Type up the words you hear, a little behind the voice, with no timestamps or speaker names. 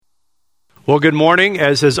Well, good morning.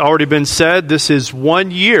 As has already been said, this is 1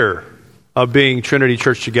 year of being Trinity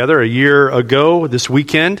Church together. A year ago, this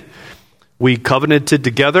weekend, we covenanted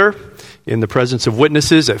together in the presence of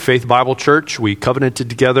witnesses at Faith Bible Church. We covenanted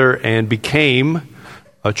together and became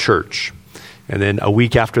a church. And then a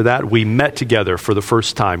week after that, we met together for the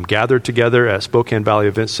first time, gathered together at Spokane Valley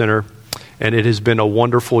Event Center, and it has been a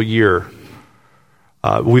wonderful year.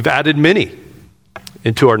 We've added many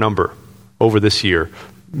into our number over this year.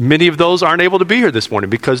 Many of those aren't able to be here this morning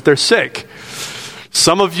because they're sick.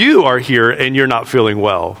 Some of you are here and you're not feeling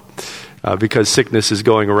well because sickness is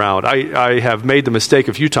going around. I have made the mistake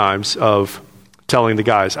a few times of telling the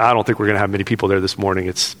guys, I don't think we're going to have many people there this morning.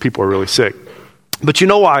 People are really sick. But you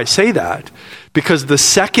know why I say that? Because the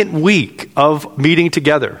second week of meeting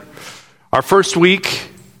together, our first week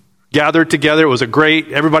gathered together,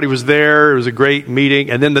 everybody was there, it was a great meeting.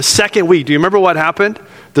 And then the second week, do you remember what happened?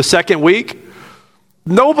 The second week?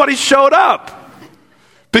 Nobody showed up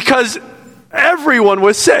because everyone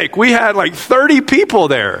was sick. We had like 30 people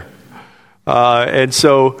there. And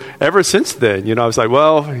so ever since then, I was like,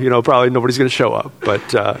 probably nobody's going to show up.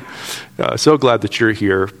 But so glad that you're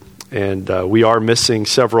here. And we are missing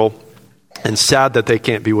several, and sad that they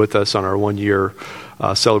can't be with us on our 1 year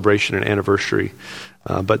celebration and anniversary.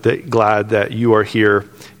 But glad that you are here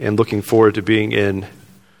and looking forward to being in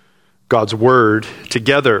God's Word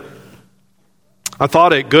together. I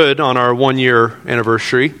thought it good on our 1 year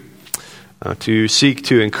anniversary to seek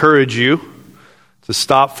to encourage you to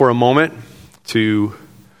stop for a moment, to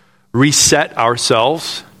reset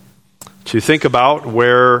ourselves, to think about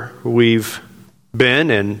where we've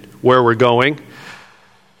been and where we're going.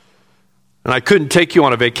 And I couldn't take you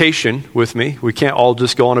on a vacation with me. We can't all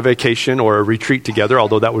just go on a vacation or a retreat together,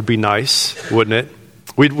 although that would be nice, wouldn't it?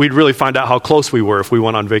 We'd really find out how close we were if we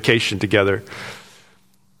went on vacation together.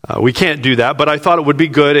 We can't do that, but I thought it would be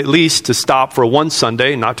good at least to stop for one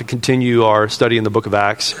Sunday, not to continue our study in the book of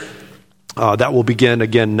Acts. That will begin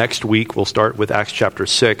again next week. We'll start with Acts chapter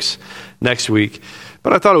 6 next week.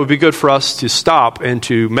 But I thought it would be good for us to stop and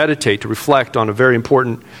to meditate, to reflect on a very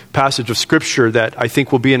important passage of Scripture that I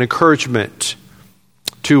think will be an encouragement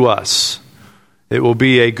to us. It will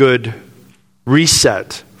be a good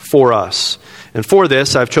reset for us. And for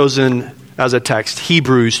this, I've chosen as a text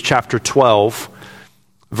Hebrews chapter 12,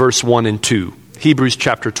 verse 1 and 2. Hebrews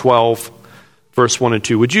chapter 12, verse 1 and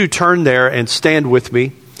 2. Would you turn there and stand with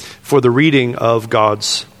me for the reading of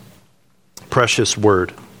God's precious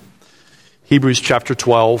word? Hebrews chapter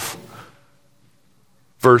 12,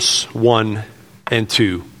 verse 1 and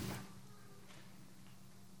 2.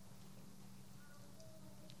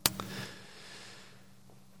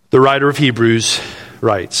 The writer of Hebrews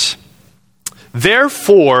writes,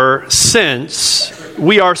 "Therefore, since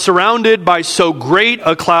we are surrounded by so great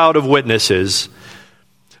a cloud of witnesses,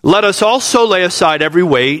 let us also lay aside every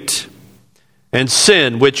weight and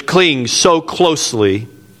sin which clings so closely,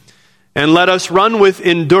 and let us run with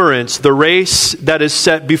endurance the race that is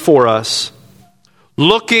set before us,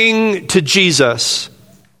 looking to Jesus,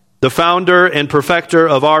 the founder and perfecter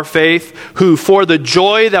of our faith, who for the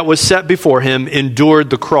joy that was set before him endured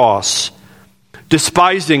the cross,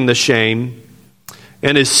 despising the shame,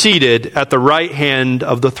 and is seated at the right hand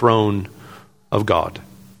of the throne of God."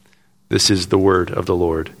 This is the word of the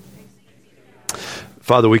Lord.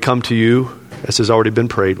 Father, we come to you, as has already been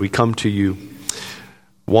prayed, we come to you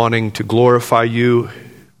wanting to glorify you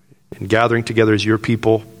and gathering together as your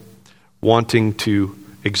people, wanting to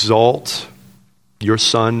exalt your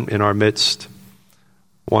Son in our midst,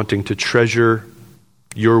 wanting to treasure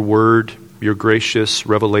your word, your gracious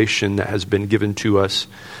revelation that has been given to us.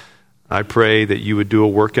 I pray that you would do a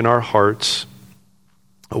work in our hearts,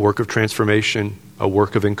 a work of transformation, a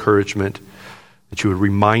work of encouragement, that you would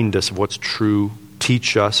remind us of what's true,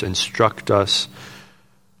 teach us, instruct us,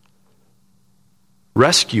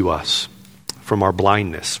 rescue us from our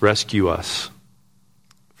blindness, rescue us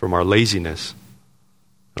from our laziness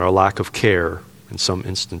and our lack of care in some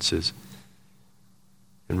instances,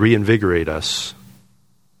 and reinvigorate us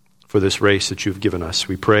for this race that you've given us.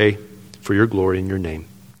 We pray for your glory in your name.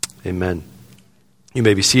 Amen. You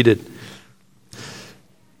may be seated.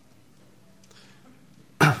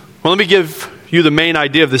 Well, let me give you the main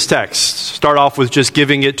idea of this text. Start off with just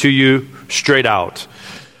giving it to you straight out.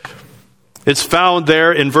 It's found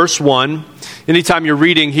there in verse 1. Anytime you're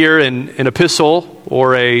reading here in an epistle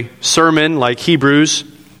or a sermon like Hebrews,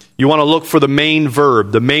 you want to look for the main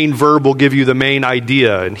verb. The main verb will give you the main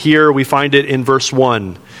idea. And here we find it in verse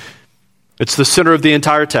 1. It's the center of the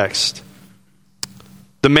entire text.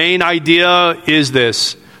 The main idea is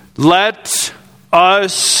this: let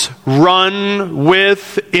us run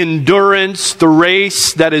with endurance the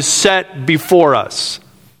race that is set before us.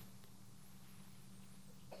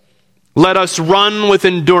 Let us run with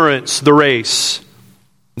endurance the race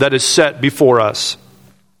that is set before us.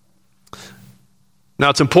 Now,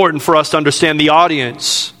 it's important for us to understand the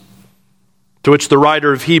audience to which the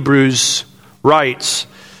writer of Hebrews writes.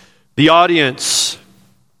 The audience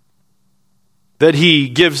that he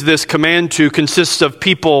gives this command to consists of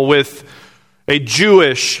people with a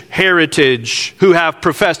Jewish heritage who have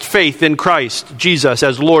professed faith in Christ Jesus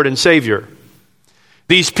as Lord and Savior.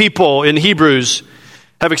 These people in Hebrews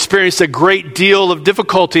have experienced a great deal of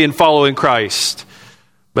difficulty in following Christ,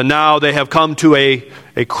 but now they have come to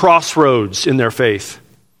a crossroads in their faith.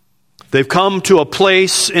 They've come to a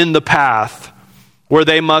place in the path where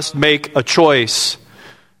they must make a choice.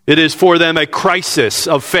 It is for them a crisis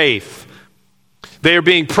of faith. They are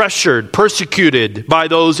being pressured, persecuted by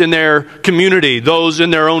those in their community, those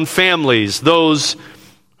in their own families, those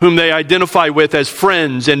whom they identify with as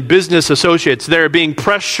friends and business associates. They are being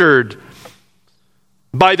pressured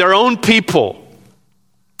by their own people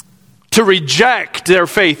to reject their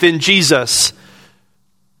faith in Jesus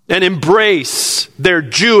and embrace their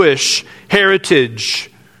Jewish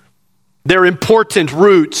heritage, their important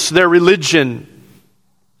roots, their religion,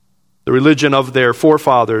 the religion of their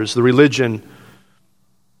forefathers, the religion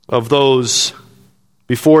of those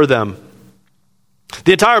before them.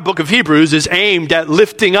 The entire book of Hebrews is aimed at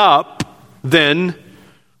lifting up, then,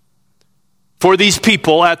 for these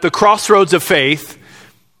people at the crossroads of faith.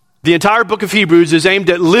 The entire book of Hebrews is aimed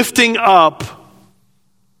at lifting up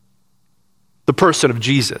the person of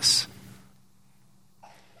Jesus.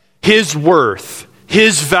 His worth,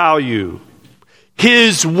 His value,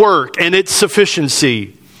 His work and its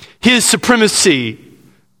sufficiency, His supremacy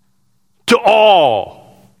to all.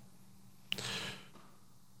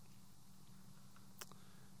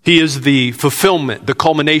 He is the fulfillment, the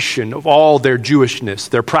culmination of all their Jewishness,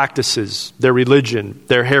 their practices, their religion,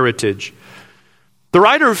 their heritage. The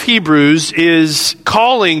writer of Hebrews is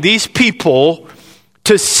calling these people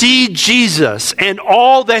to see Jesus and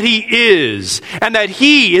all that He is, and that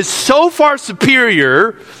He is so far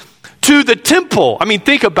superior to the temple. I mean,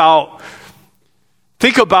 think about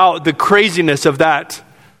the craziness of that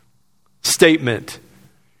statement.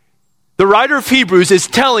 The writer of Hebrews is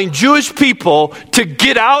telling Jewish people to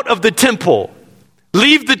get out of the temple,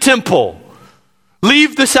 leave the temple,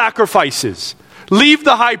 leave the sacrifices, leave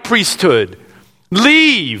the high priesthood,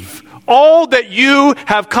 leave all that you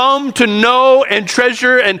have come to know and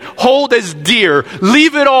treasure and hold as dear.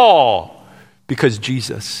 Leave it all, because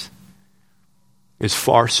Jesus is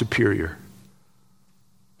far superior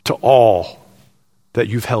to all that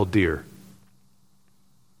you've held dear.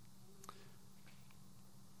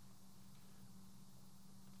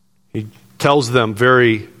 He tells them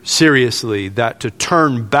very seriously that to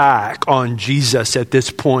turn back on Jesus at this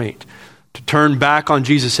point, to turn back on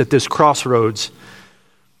Jesus at this crossroads,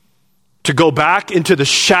 to go back into the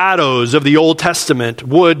shadows of the Old Testament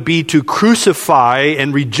would be to crucify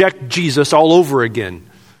and reject Jesus all over again.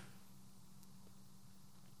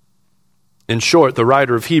 In short, the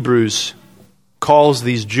writer of Hebrews calls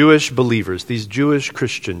these Jewish believers, these Jewish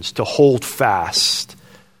Christians, to hold fast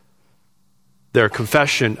their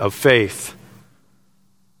confession of faith.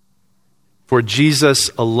 For Jesus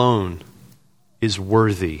alone is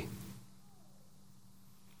worthy.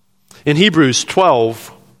 In Hebrews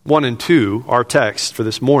 12, 1 and 2, our text for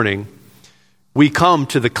this morning, we come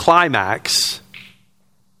to the climax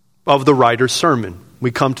of the writer's sermon. We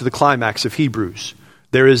come to the climax of Hebrews.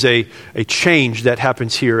 There is a change that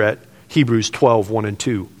happens here at Hebrews 12, 1 and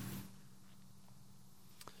 2.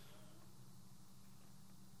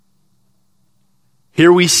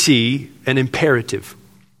 Here we see an imperative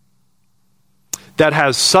that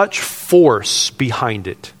has such force behind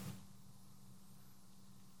it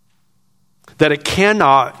that it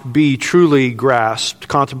cannot be truly grasped,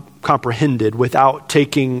 comprehended without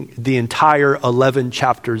taking the entire 11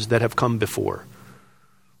 chapters that have come before.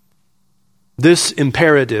 This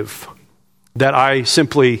imperative that I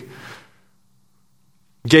simply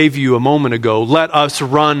gave you a moment ago, let us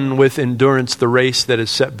run with endurance the race that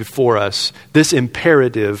is set before us. This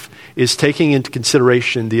imperative is taking into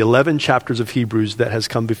consideration the 11 chapters of Hebrews that has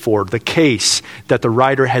come before, the case that the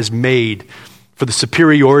writer has made for the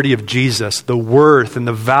superiority of Jesus, the worth and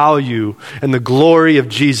the value and the glory of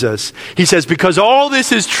Jesus. He says, because all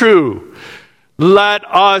this is true, let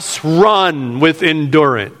us run with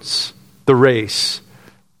endurance the race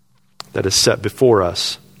that is set before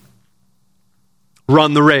us.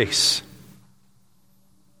 Run the race.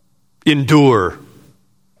 Endure.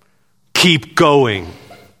 Keep going.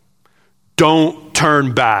 Don't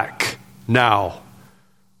turn back now.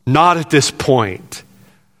 Not at this point.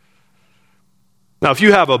 Now, if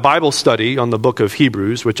you have a Bible study on the book of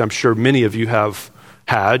Hebrews, which I'm sure many of you have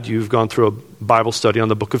had, you've gone through a Bible study on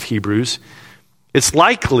the book of Hebrews, it's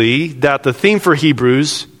likely that the theme for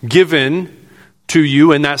Hebrews given to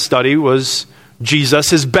you in that study was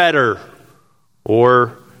Jesus is better,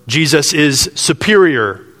 or Jesus is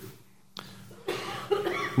superior.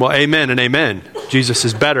 Well, amen and amen. Jesus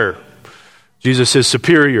is better. Jesus is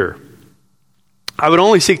superior. I would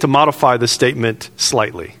only seek to modify the statement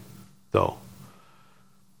slightly, though.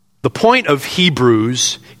 The point of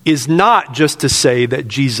Hebrews is not just to say that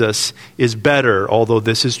Jesus is better, although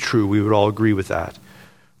this is true. We would all agree with that.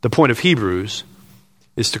 The point of Hebrews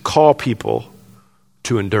is to call people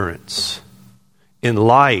to endurance in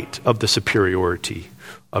light of the superiority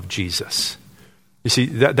of Jesus. You see,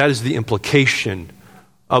 that is the implication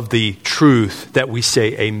of the truth that we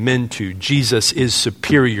say amen to. Jesus is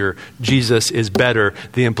superior. Jesus is better.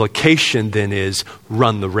 The implication then is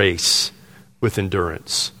run the race with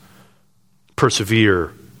endurance.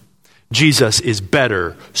 Persevere. Jesus is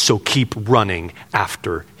better, so keep running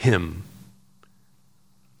after him.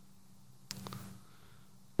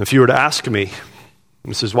 If you were to ask me,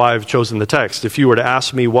 this is why I've chosen the text, if you were to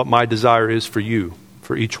ask me what my desire is for you,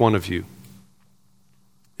 for each one of you,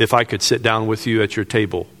 if I could sit down with you at your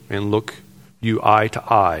table and look you eye to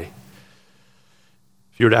eye,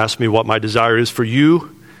 if you were to ask me what my desire is for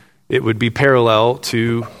you, it would be parallel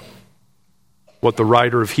to what the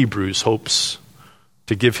writer of Hebrews hopes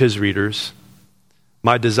to give his readers.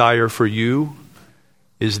 My desire for you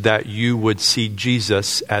is that you would see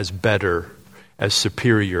Jesus as better, as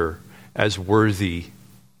superior, as worthy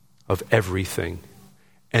of everything,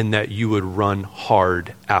 and that you would run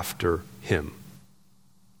hard after him.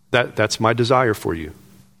 That's my desire for you.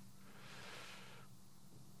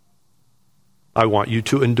 I want you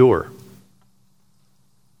to endure.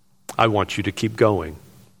 I want you to keep going.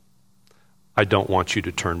 I don't want you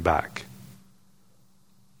to turn back.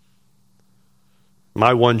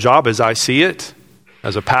 My one job as I see it,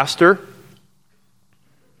 as a pastor,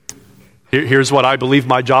 here's what I believe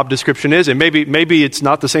my job description is. And maybe it's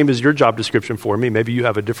not the same as your job description for me. Maybe you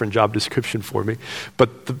have a different job description for me.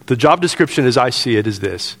 But the job description as I see it is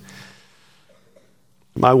this.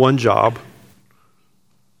 My one job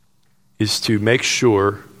is to make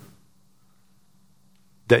sure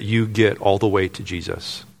that you get all the way to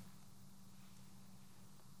Jesus.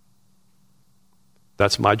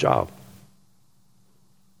 That's my job,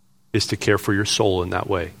 is to care for your soul in that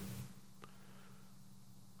way.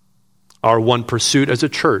 Our one pursuit as a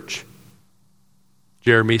church,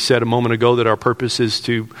 Jeremy said a moment ago that our purpose is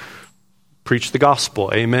to preach the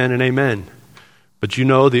gospel. Amen and amen. But you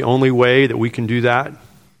know the only way that we can do that,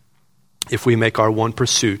 if we make our one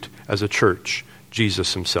pursuit as a church,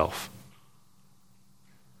 Jesus himself.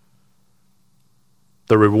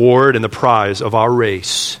 The reward and the prize of our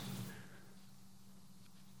race,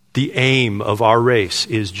 the aim of our race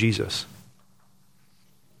is Jesus.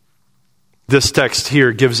 This text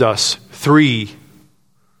here gives us three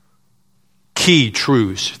key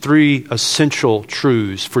truths, three essential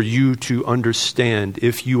truths for you to understand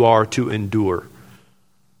if you are to endure,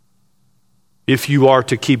 if you are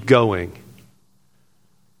to keep going,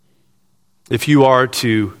 if you are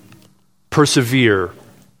to persevere.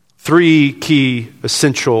 Three key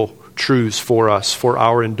essential truths for us, for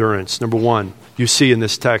our endurance. Number one, you see in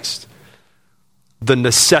this text, the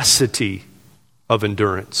necessity of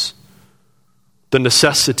endurance. The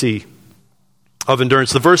necessity of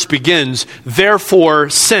endurance. The verse begins,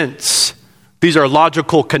 therefore, since. These are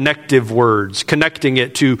logical connective words, connecting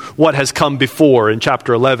it to what has come before in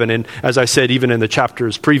chapter 11, and as I said, even in the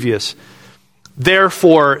chapters previous.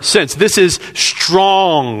 Therefore, since. This is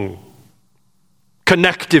strong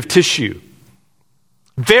connective tissue.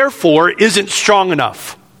 Therefore isn't strong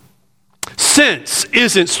enough. Since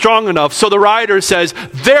isn't strong enough. So the writer says,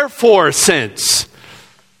 therefore, since.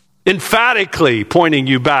 Emphatically pointing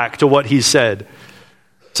you back to what he said.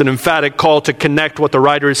 It's an emphatic call to connect what the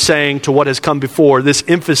writer is saying to what has come before. This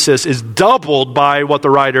emphasis is doubled by what the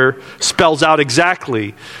writer spells out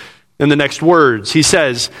exactly in the next words. He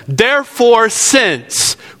says, therefore,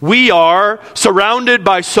 since we are surrounded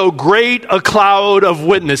by so great a cloud of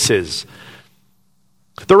witnesses.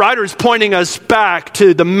 The writer is pointing us back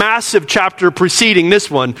to the massive chapter preceding this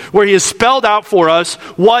one, where he has spelled out for us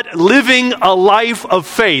what living a life of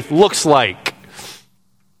faith looks like.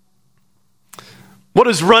 What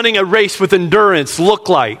does running a race with endurance look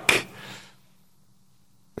like?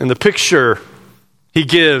 And the picture he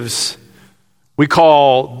gives, we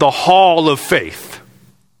call the hall of faith.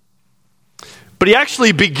 But he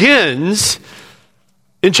actually begins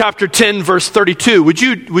in chapter 10, verse 32. Would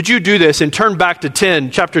you do this and turn back to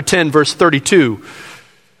chapter 10, verse 32.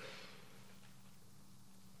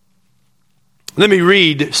 Let me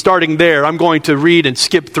read, starting there. I'm going to read and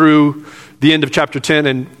skip through the end of chapter 10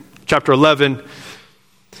 and chapter 11.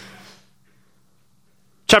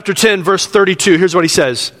 Chapter 10, verse 32, here's what he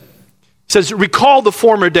says. He says, "Recall the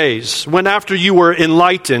former days, when after you were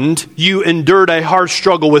enlightened, you endured a harsh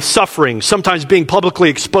struggle with suffering, sometimes being publicly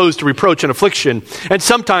exposed to reproach and affliction, and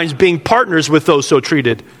sometimes being partners with those so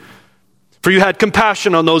treated. For you had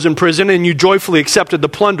compassion on those in prison, and you joyfully accepted the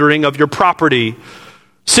plundering of your property,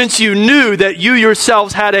 since you knew that you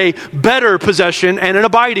yourselves had a better possession and an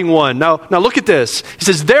abiding one." Now look at this. He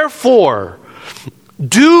says, "Therefore,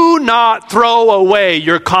 do not throw away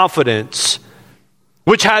your confidence,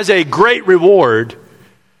 which has a great reward,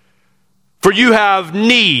 for you have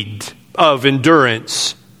need of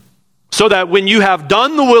endurance, so that when you have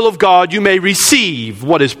done the will of God, you may receive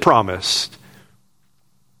what is promised.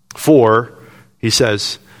 For," he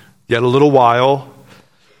says, "yet a little while,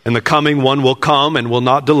 and the coming one will come and will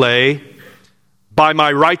not delay. But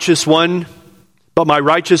my righteous one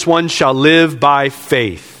shall live by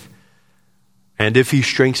faith. And if he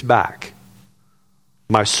shrinks back,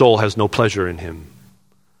 my soul has no pleasure in him.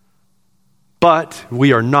 But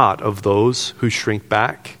we are not of those who shrink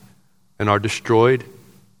back and are destroyed,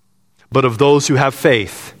 but of those who have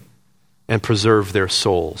faith and preserve their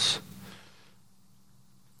souls."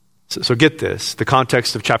 So get this, the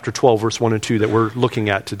context of chapter 12, verse 1 and 2 that we're looking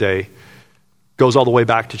at today goes all the way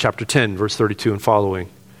back to chapter 10, verse 32 and following.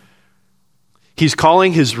 He's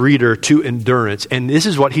calling his reader to endurance, and this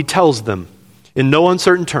is what he tells them in no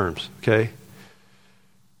uncertain terms, okay?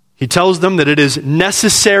 He tells them that it is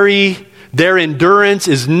necessary, their endurance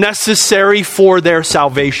is necessary for their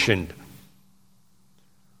salvation.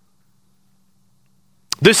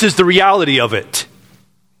 This is the reality of it.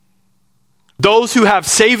 Those who have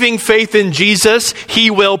saving faith in Jesus,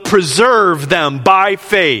 he will preserve them by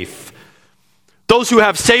faith. Those who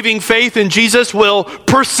have saving faith in Jesus will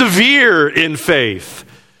persevere in faith.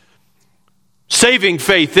 Saving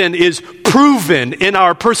faith then is proven in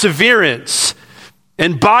our perseverance.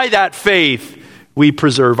 And by that faith, we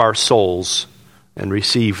preserve our souls and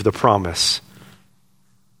receive the promise.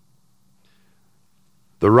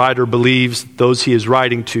 The writer believes those he is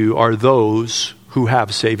writing to are those who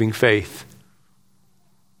have saving faith.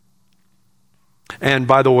 And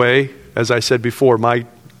by the way, as I said before, my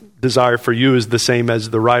desire for you is the same as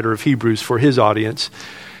the writer of Hebrews for his audience.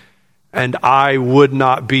 And I would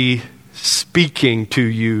not be speaking to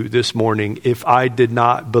you this morning if I did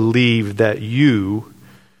not believe that you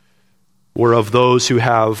were of those who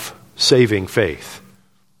have saving faith.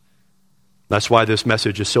 That's why this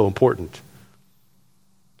message is so important.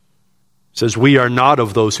 It says, we are not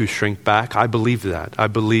of those who shrink back. I believe that. I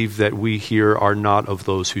believe that we here are not of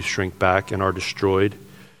those who shrink back and are destroyed,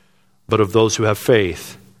 but of those who have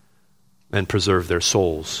faith and preserve their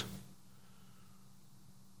souls.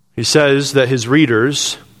 He says that his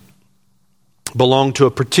readers belong to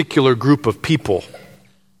a particular group of people.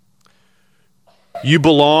 You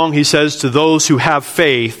belong, he says, to those who have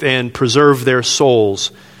faith and preserve their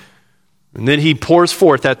souls. And then he pours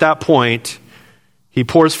forth at that point, he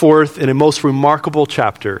pours forth in a most remarkable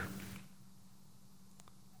chapter.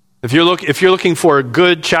 If you're looking for a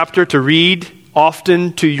good chapter to read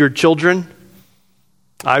often to your children,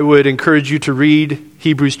 I would encourage you to read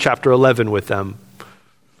Hebrews chapter 11 with them.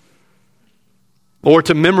 Or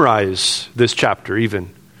to memorize this chapter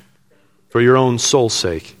even for your own soul's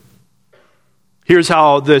sake. Here's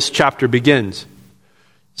how this chapter begins. It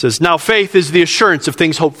says, now faith is the assurance of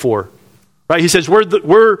things hoped for. Right? He says,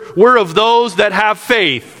 we're of those that have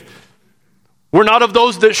faith. We're not of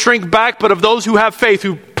those that shrink back, but of those who have faith,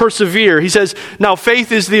 who persevere. He says, now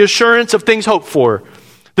faith is the assurance of things hoped for,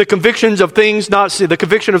 the conviction of things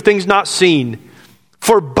not seen.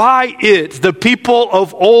 For by it the people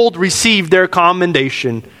of old received their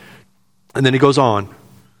commendation. And then he goes on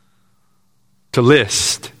to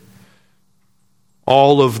list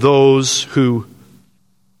all of those who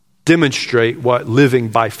demonstrate what living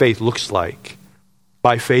by faith looks like.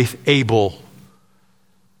 By faith, Abel.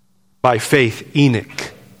 By faith,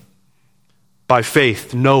 Enoch. By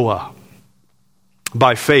faith, Noah.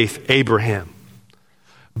 By faith, Abraham.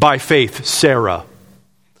 By faith, Sarah.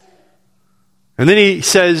 And then he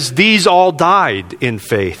says, these all died in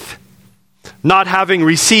faith, not having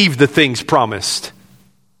received the things promised,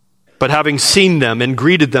 but having seen them and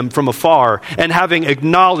greeted them from afar, and having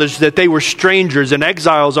acknowledged that they were strangers and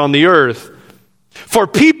exiles on the earth. For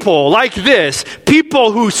people like this,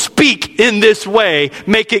 people who speak in this way,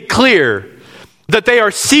 make it clear that they are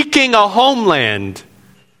seeking a homeland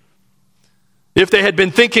If they had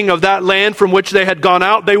been thinking of that land from which they had gone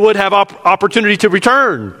out, they would have opportunity to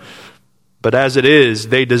return. But as it is,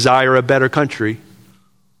 they desire a better country.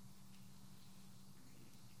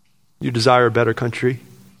 You desire a better country?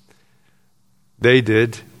 They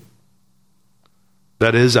did.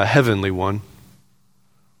 That is a heavenly one.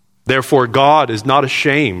 Therefore, God is not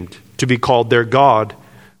ashamed to be called their God,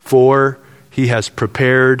 for he has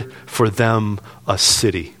prepared for them a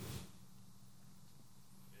city.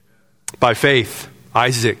 By faith,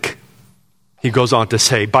 Isaac, he goes on to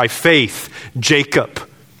say, by faith, Jacob.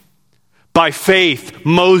 By faith,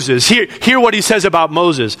 Moses. Hear what he says about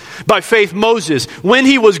Moses. By faith, Moses, when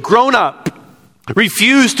he was grown up,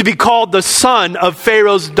 refused to be called the son of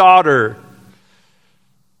Pharaoh's daughter,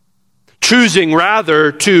 choosing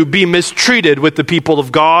rather to be mistreated with the people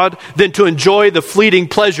of God than to enjoy the fleeting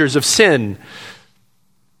pleasures of sin.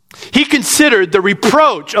 He considered the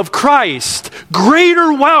reproach of Christ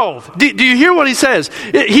greater wealth. Do you hear what he says?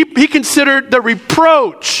 He considered the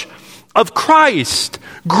reproach of Christ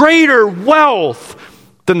greater wealth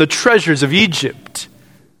than the treasures of Egypt.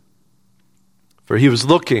 For he was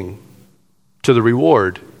looking to the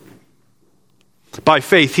reward. By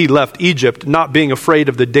faith he left Egypt, not being afraid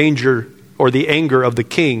of the danger or the anger of the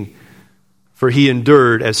king, for he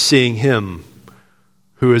endured as seeing him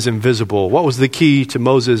who is invisible. What was the key to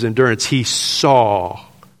Moses' endurance? He saw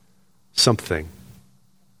something.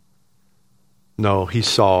 No, he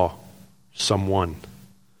saw someone.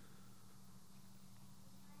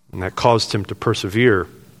 And that caused him to persevere.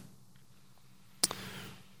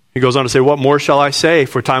 He goes on to say, what more shall I say?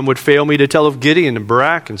 For time would fail me to tell of Gideon and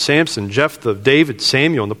Barak and Samson, Jephthah, David,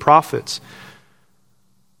 Samuel, and the prophets.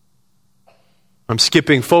 I'm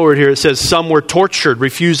skipping forward here. It says, some were tortured,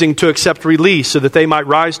 refusing to accept release so that they might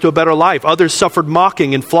rise to a better life. Others suffered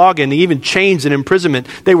mocking and flogging, and even chains and imprisonment.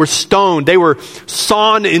 They were stoned. They were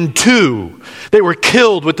sawn in two. They were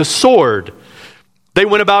killed with the sword. They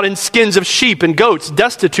went about in skins of sheep and goats,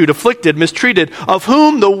 destitute, afflicted, mistreated, of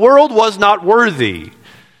whom the world was not worthy,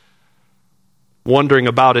 wandering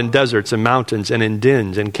about in deserts and mountains and in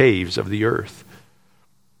dens and caves of the earth.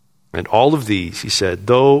 And all of these, he said,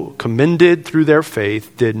 though commended through their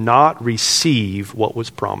faith, did not receive what was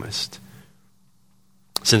promised,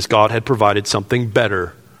 since God had provided something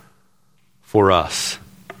better for us,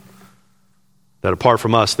 that apart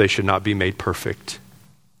from us they should not be made perfect.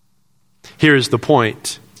 Here is the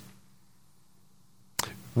point.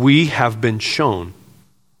 We have been shown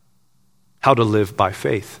how to live by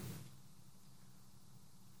faith.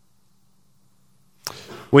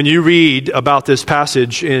 When you read about this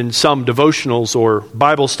passage in some devotionals or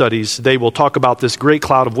Bible studies, they will talk about this great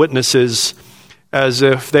cloud of witnesses as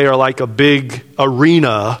if they are like a big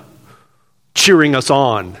arena cheering us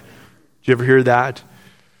on. Did you ever hear that?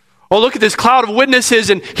 Oh, look at this cloud of witnesses,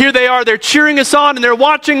 and here they are, they're cheering us on, and they're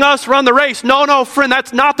watching us run the race. No, friend,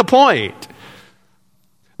 that's not the point.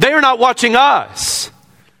 They are not watching us.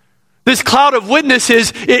 This cloud of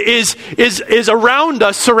witnesses is around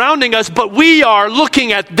us, surrounding us, but we are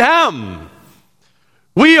looking at them.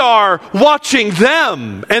 We are watching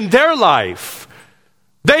them and their life.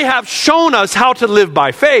 They have shown us how to live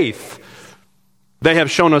by faith. They have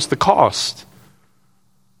shown us the cost.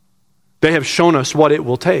 They have shown us what it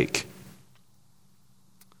will take.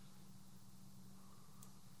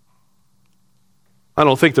 I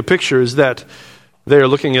don't think the picture is that they are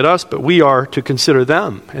looking at us, but we are to consider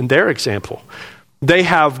them and their example. They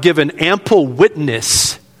have given ample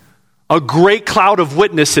witness, a great cloud of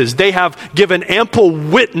witnesses. They have given ample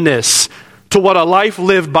witness to what a life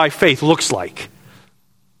lived by faith looks like.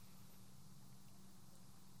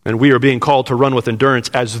 And we are being called to run with endurance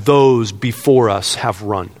as those before us have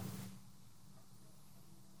run.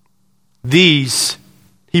 These,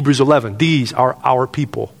 Hebrews 11, these are our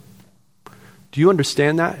people. Do you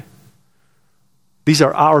understand that? These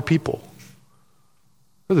are our people.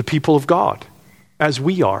 They're the people of God, as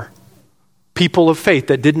we are. People of faith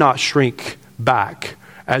that did not shrink back,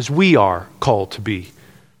 as we are called to be.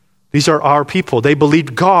 These are our people. They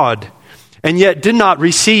believed God, and yet did not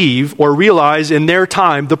receive or realize in their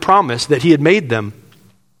time the promise that he had made them.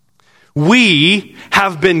 We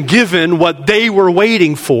have been given what they were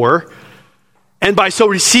waiting for, and by so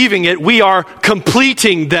receiving it, we are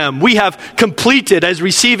completing them. We have completed as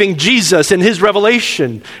receiving Jesus and his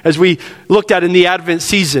revelation, as we looked at in the Advent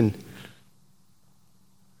season.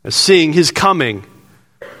 As seeing his coming,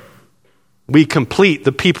 we complete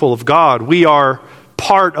the people of God. We are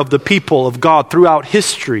part of the people of God throughout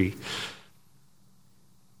history.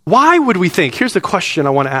 Why would we think, here's the question I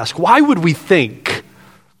want to ask, why would we think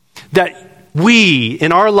that we,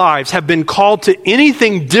 in our lives, have been called to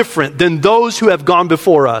anything different than those who have gone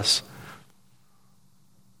before us?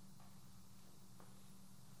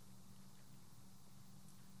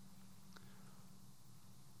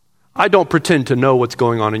 I don't pretend to know what's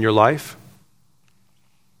going on in your life.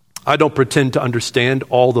 I don't pretend to understand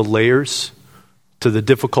all the layers to the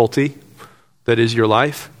difficulty that is your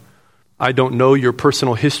life. I don't know your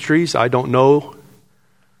personal histories. I don't know,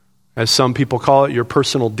 as some people call it, your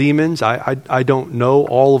personal demons. I don't know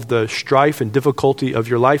all of the strife and difficulty of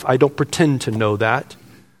your life. I don't pretend to know that.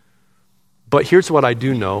 But here's what I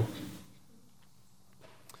do know.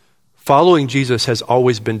 Following Jesus has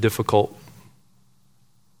always been difficult.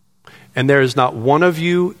 And there is not one of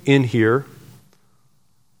you in here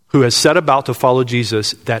who has set about to follow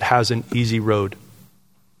Jesus that has an easy road.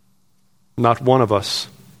 Not one of us.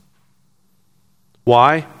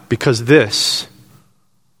 Why? Because this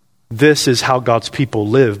is how God's people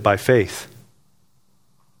live, by faith.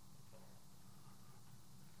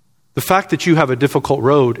 The fact that you have a difficult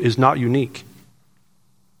road is not unique.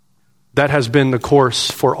 That has been the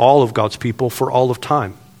course for all of God's people for all of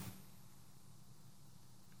time.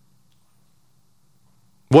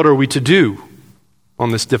 What are we to do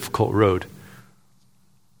on this difficult road?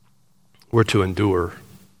 We're to endure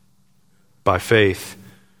by faith.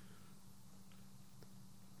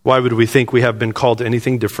 Why would we think we have been called to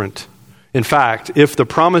anything different? In fact, if the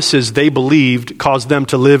promises they believed caused them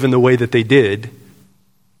to live in the way that they did,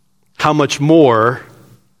 how much more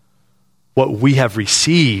what we have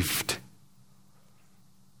received?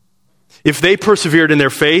 If they persevered in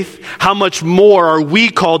their faith, how much more are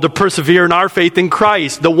we called to persevere in our faith in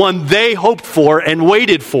Christ, the one they hoped for and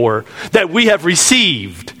waited for, that we have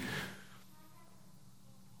received?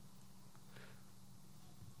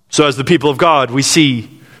 So as the people of God, we see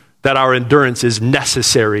that our endurance is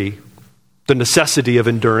necessary, the necessity of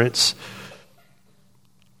endurance.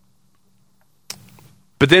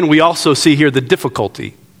 But then we also see here the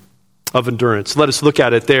difficulty of endurance. Let us look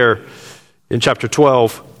at it there in chapter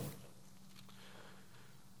 12.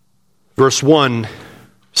 Verse 1,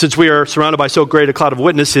 since we are surrounded by so great a cloud of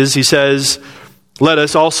witnesses, he says, let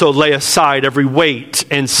us also lay aside every weight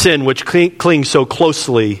and sin which clings so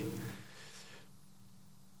closely.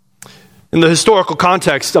 In the historical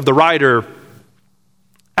context of the writer,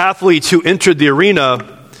 athletes who entered the arena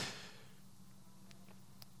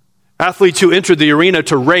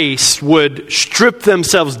to race would strip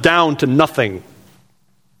themselves down to nothing.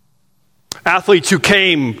 Athletes who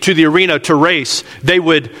came to the arena to race, they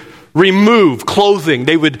would remove clothing.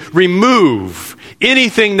 They would remove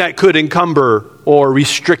anything that could encumber or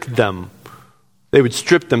restrict them. They would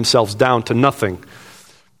strip themselves down to nothing.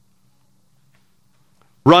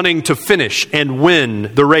 Running to finish and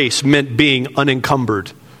win the race meant being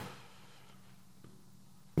unencumbered.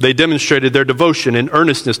 They demonstrated their devotion and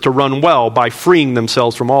earnestness to run well by freeing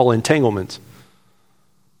themselves from all entanglements.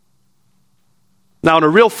 Now, in a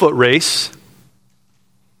real foot race,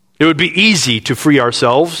 it would be easy to free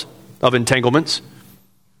ourselves of entanglements.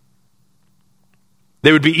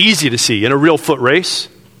 They would be easy to see. In a real foot race,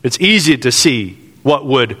 it's easy to see what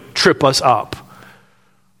would trip us up.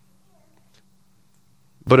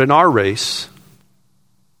 But in our race,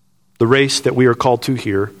 the race that we are called to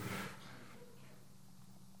here,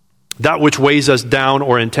 that which weighs us down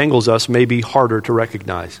or entangles us may be harder to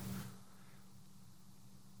recognize.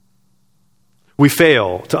 We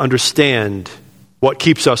fail to understand what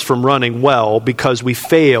keeps us from running well because we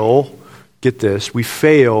fail, get this, we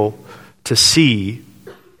fail to see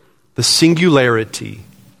the singularity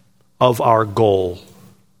of our goal.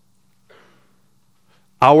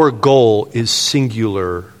 Our goal is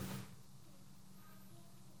singular.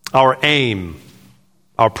 Our aim,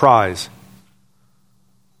 our prize,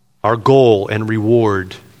 our goal and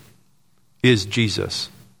reward is Jesus.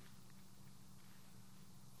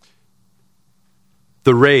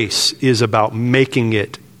 The race is about making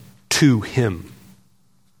it to Him.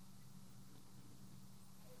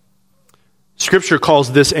 Scripture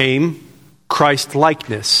calls this aim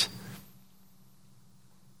Christ-likeness.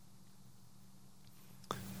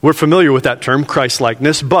 We're familiar with that term,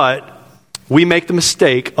 Christ-likeness, but we make the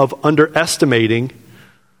mistake of underestimating,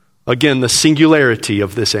 again, the singularity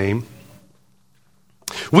of this aim.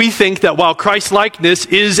 We think that while Christ-likeness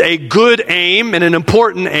is a good aim and an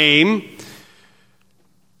important aim,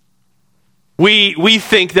 we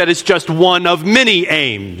think that it's just one of many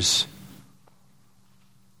aims.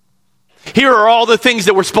 Here are all the things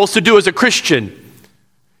that we're supposed to do as a Christian.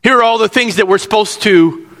 Here are all the things that we're supposed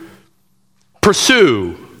to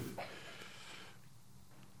pursue.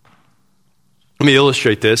 Let me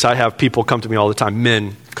illustrate this. I have people come to me all the time.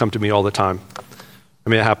 Men come to me all the time. I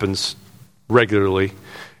mean, it happens regularly.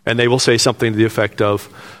 And they will say something to the effect of,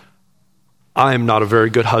 I am not a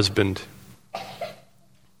very good husband.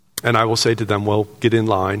 And I will say to them, well, get in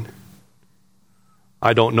line.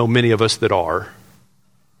 I don't know many of us that are.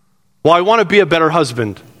 Well, I want to be a better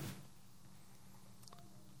husband.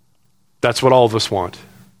 That's what all of us want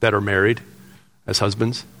that are married as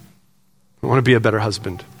husbands. We want to be a better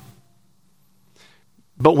husband.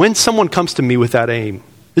 But when someone comes to me with that aim,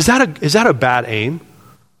 is that a bad aim?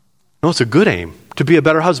 No, it's a good aim. To be a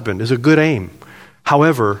better husband is a good aim.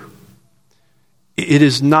 However, it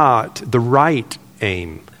is not the right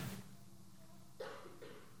aim.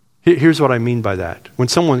 Here's what I mean by that. When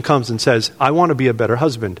someone comes and says, I want to be a better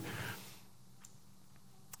husband,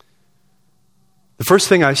 the first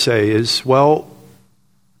thing I say is, well,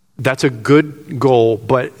 that's a good goal,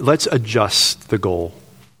 but let's adjust the goal.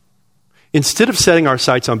 Instead of setting our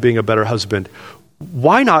sights on being a better husband,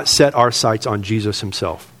 why not set our sights on Jesus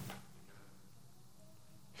himself?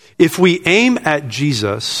 If we aim at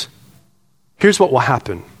Jesus, here's what will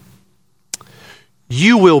happen.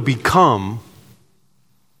 You will become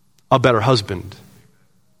a better husband.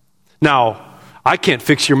 Now, I can't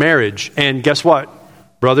fix your marriage, and guess what?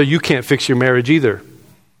 Brother, you can't fix your marriage either.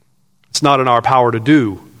 It's not in our power to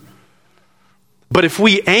do. But if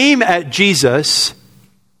we aim at Jesus,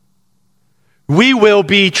 we will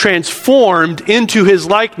be transformed into his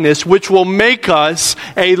likeness, which will make us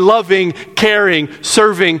a loving, caring,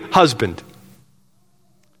 serving husband.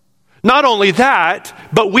 Not only that,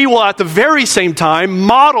 but we will at the very same time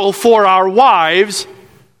model for our wives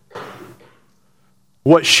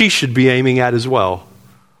what she should be aiming at as well.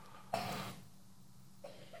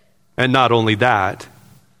 And not only that,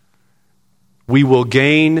 we will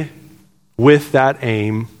gain with that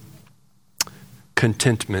aim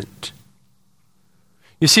contentment.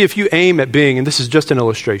 You see, if you aim at being, and this is just an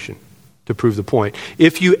illustration to prove the point,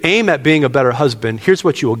 if you aim at being a better husband, here's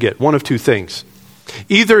what you will get. One of two things.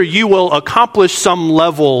 Either you will accomplish some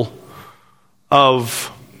level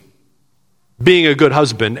of being a good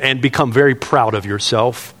husband and become very proud of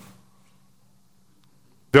yourself,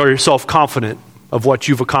 very self-confident of what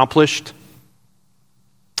you've accomplished,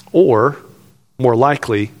 or, more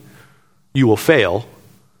likely, you will fail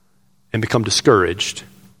and become discouraged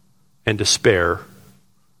and despair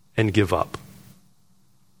and give up.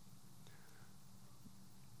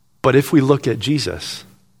 But if we look at Jesus,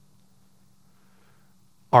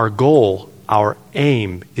 our goal, our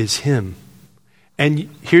aim is him. And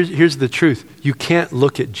here's the truth. You can't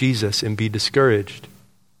look at Jesus and be discouraged.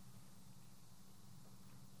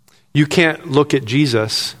 You can't look at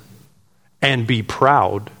Jesus and be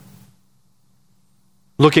proud.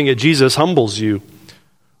 Looking at Jesus humbles you.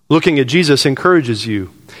 Looking at Jesus encourages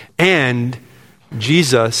you. And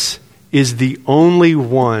Jesus is the only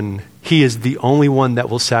one, he is the only one that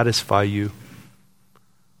will satisfy you.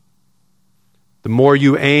 The more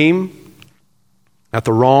you aim at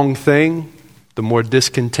the wrong thing, the more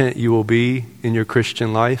discontent you will be in your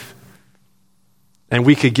Christian life. And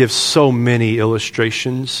we could give so many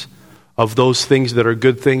illustrations of those things that are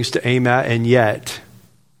good things to aim at and yet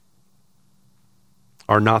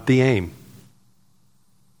are not the aim.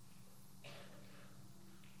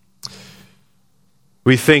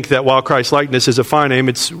 We think that while Christ-likeness is a fine aim,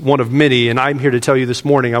 it's one of many, and I'm here to tell you this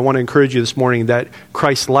morning, I want to encourage you this morning that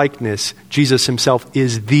Christ-likeness, Jesus himself,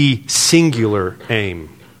 is the singular aim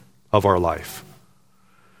of our life.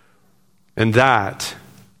 And that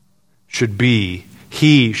should be,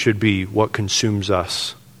 he should be what consumes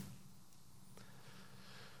us.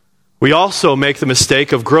 We also make the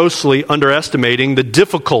mistake of grossly underestimating the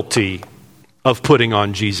difficulty of putting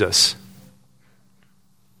on Jesus.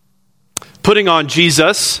 Putting on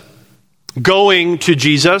Jesus, going to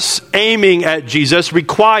Jesus, aiming at Jesus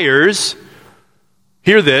requires,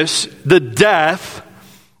 hear this, the death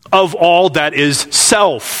of all that is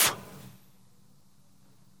self.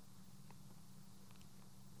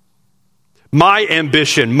 My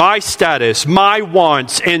ambition, my status, my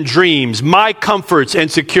wants and dreams, my comforts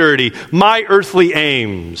and security, my earthly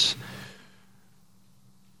aims.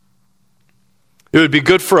 It would be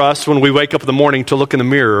good for us when we wake up in the morning to look in the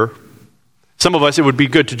mirror. Some of us, it would be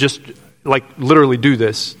good to just literally do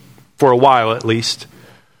this for a while at least.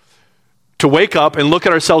 To wake up and look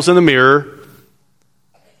at ourselves in the mirror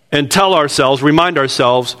and tell ourselves, remind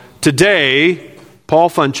ourselves, today, Paul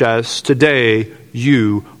Funches, today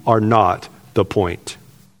you are not the point.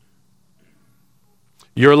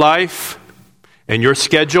 Your life and your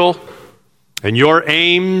schedule and your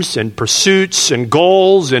aims and pursuits and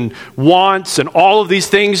goals and wants and all of these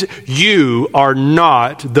things, you are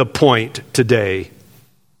not the point today.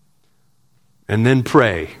 And then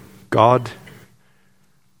pray, God,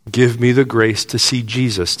 give me the grace to see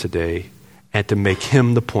Jesus today and to make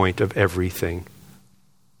him the point of everything.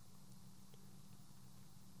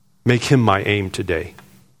 Make him my aim today.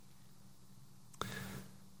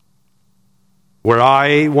 Where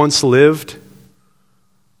I once lived,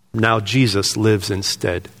 now Jesus lives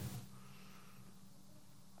instead.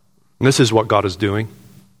 And this is what God is doing.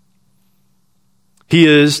 He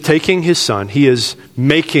is taking his Son, he is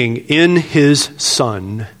making in his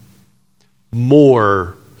Son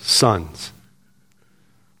more sons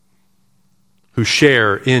who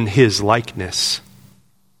share in his likeness.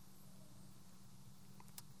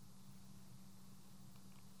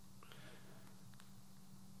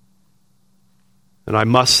 And I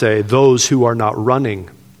must say, those who are not running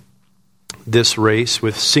this race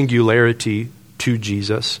with singularity to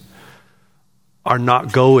Jesus are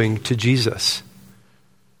not going to Jesus.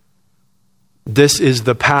 This is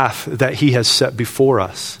the path that he has set before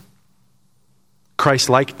us.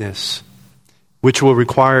 Christ-likeness, which will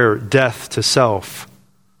require death to self.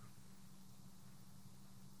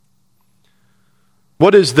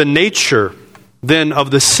 What is the nature then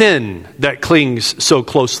of the sin that clings so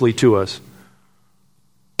closely to us?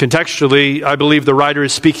 Contextually, I believe the writer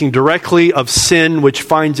is speaking directly of sin which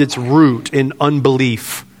finds its root in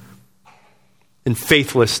unbelief, in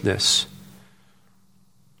faithlessness.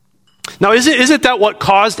 Now, isn't that what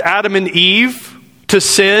caused Adam and Eve to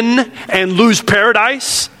sin and lose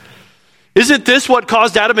paradise? Isn't this what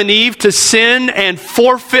caused Adam and Eve to sin and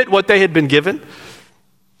forfeit what they had been given?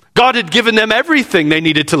 God had given them everything they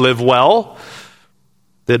needed to live well.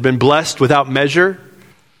 They had been blessed without measure.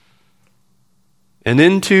 And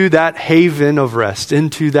into that haven of rest,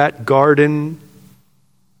 into that garden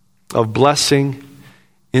of blessing,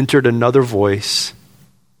 entered another voice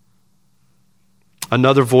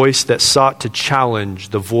that sought to challenge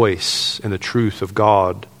the voice and the truth of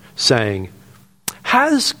God, saying,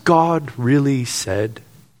 "Has God really said?"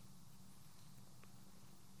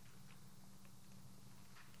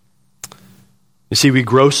 You see, we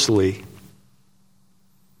grossly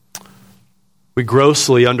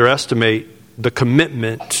underestimate the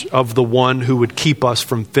commitment of the one who would keep us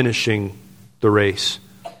from finishing the race.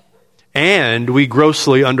 And we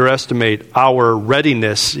grossly underestimate our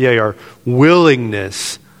readiness, our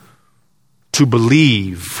willingness to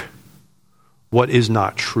believe what is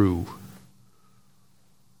not true.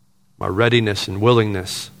 Our readiness and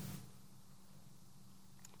willingness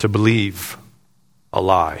to believe a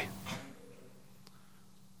lie.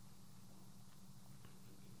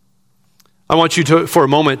 I want you to, for a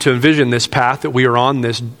moment, to envision this path that we are on,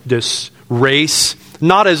 this race,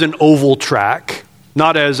 not as an oval track,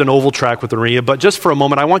 with an arena, but just for a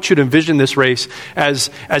moment, I want you to envision this race as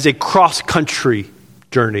a cross-country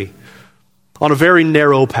journey on a very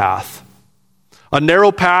narrow path. A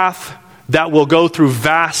narrow path that will go through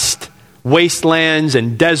vast wastelands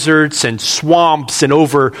and deserts and swamps and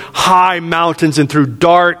over high mountains and through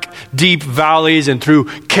dark, deep valleys and through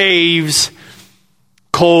caves,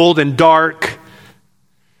 cold and dark.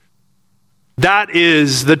 That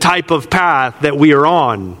is the type of path that we are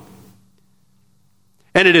on.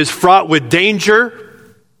 And it is fraught with danger.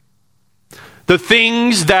 The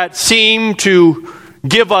things that seem to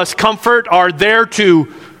give us comfort are there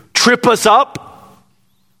to trip us up.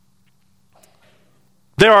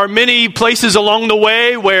 There are many places along the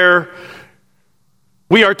way where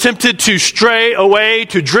we are tempted to stray away,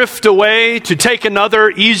 to drift away, to take another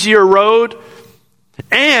easier road.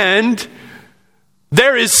 And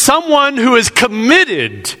there is someone who is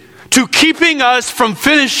committed to keeping us from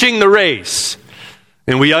finishing the race.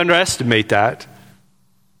 And we underestimate that.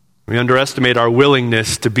 We underestimate our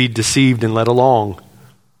willingness to be deceived and led along.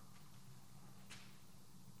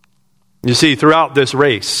 You see, throughout this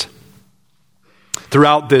race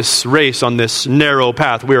on this narrow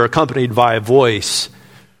path, we are accompanied by a voice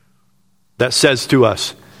that says to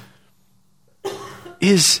us,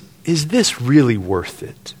 Is this really worth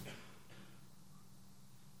it?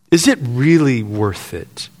 Is it really worth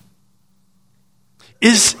it?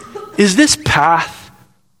 Is this path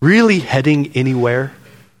really heading anywhere?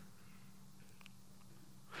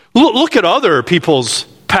 Look at other people's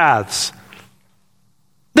paths.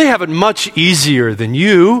 They have it much easier than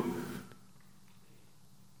you.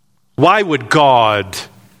 Why would God,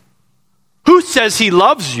 who says he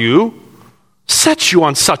loves you, set you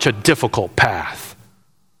on such a difficult path?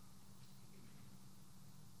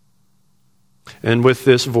 And with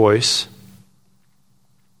this voice,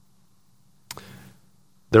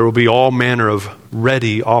 there will be all manner of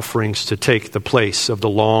ready offerings to take the place of the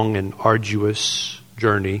long and arduous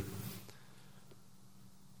journey.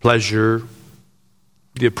 Pleasure,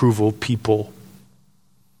 the approval of people,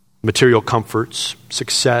 material comforts,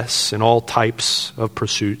 success, and all types of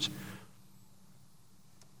pursuits.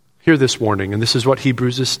 Hear this warning, and this is what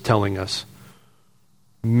Hebrews is telling us.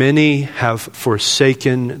 Many have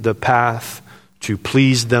forsaken the path to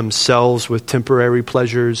please themselves with temporary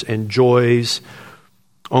pleasures and joys,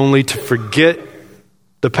 only to forget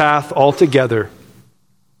the path altogether,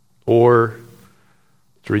 or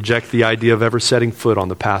to reject the idea of ever setting foot on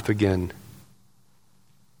the path again.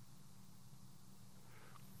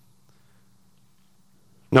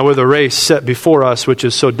 Now, with a race set before us, which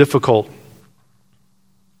is so difficult,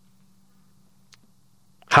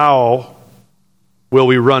 how will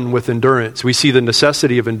we run with endurance? We see the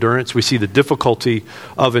necessity of endurance. We see the difficulty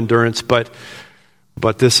of endurance, but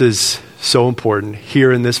this is so important.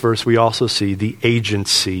 Here in this verse, we also see the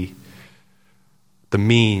agency, the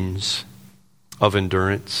means of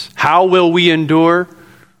endurance. How will we endure?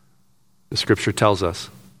 The Scripture tells us.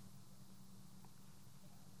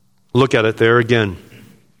 Look at it there again.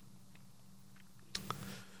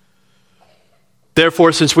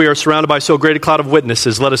 Therefore, since we are surrounded by so great a cloud of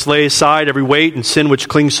witnesses, let us lay aside every weight and sin which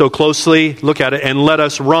clings so closely. Look at it. And let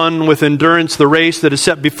us run with endurance the race that is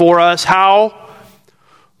set before us. How?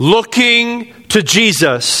 Looking to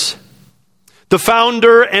Jesus, the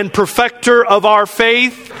founder and perfecter of our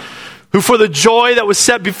faith, who for the joy that was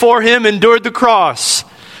set before him endured the cross,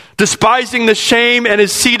 despising the shame, and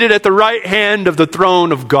is seated at the right hand of the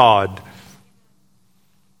throne of God.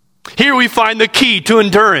 Here we find the key to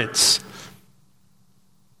endurance.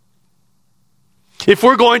 If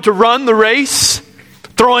we're going to run the race,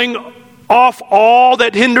 throwing off all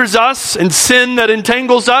that hinders us and sin that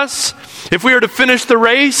entangles us, if we are to finish the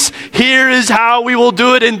race, here is how we will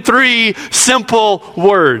do it in 3 simple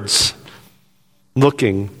words.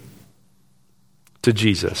 Looking to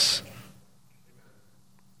Jesus.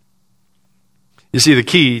 You see, the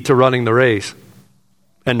key to running the race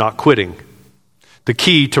and not quitting, the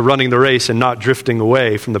key to running the race and not drifting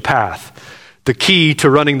away from the path, the key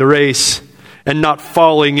to running the race and not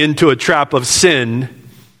falling into a trap of sin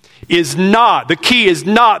the key is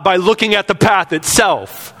not by looking at the path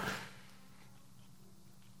itself.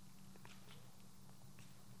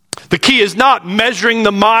 The key is not measuring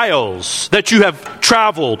the miles that you have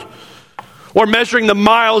traveled or measuring the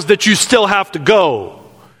miles that you still have to go.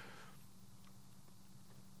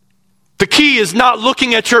 The key is not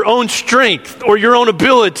looking at your own strength or your own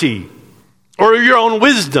ability or your own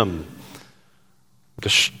wisdom.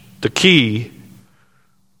 The key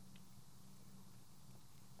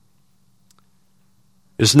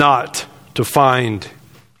is not to find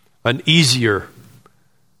an easier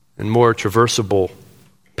and more traversable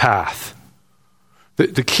path.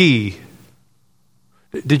 The key,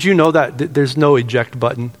 did you know that there's no eject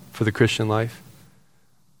button for the Christian life?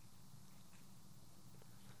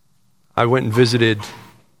 I went and visited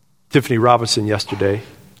Tiffany Robinson yesterday,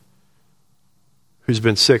 who's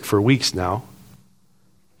been sick for weeks now.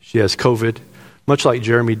 She has COVID, much like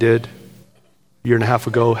Jeremy did a year and a half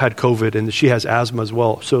ago, had COVID, and she has asthma as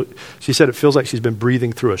well. So she said it feels like she's been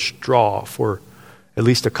breathing through a straw for at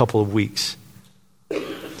least a couple of weeks.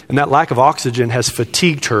 And that lack of oxygen has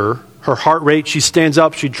fatigued her. Her heart rate, she stands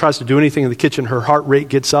up, she tries to do anything in the kitchen, her heart rate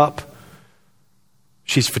gets up.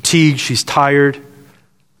 She's fatigued, she's tired,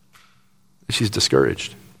 she's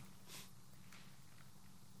discouraged.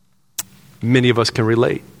 Many of us can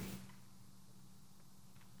relate.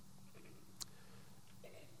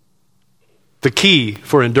 The key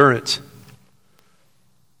for endurance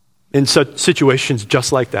in such situations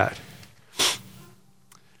just like that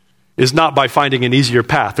is not by finding an easier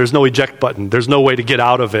path. There's no eject button. There's no way to get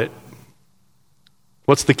out of it.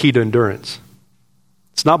 What's the key to endurance?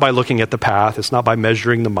 It's not by looking at the path. It's not by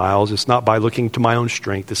measuring the miles. It's not by looking to my own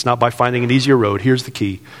strength. It's not by finding an easier road. Here's the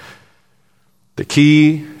key. The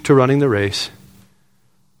key to running the race,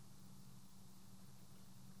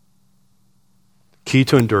 the key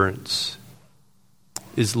to endurance,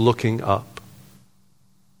 is looking up.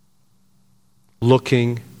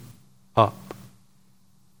 Looking up.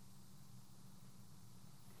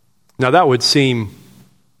 Now that would seem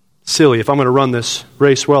silly. If I'm going to run this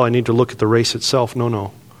race well, I need to look at the race itself.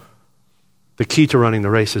 No. The key to running the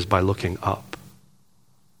race is by looking up.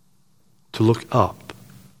 To look up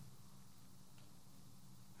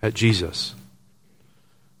at Jesus.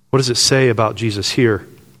 What does it say about Jesus here?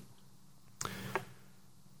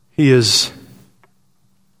 He is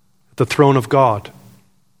at the throne of God.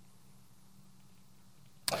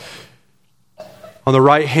 On the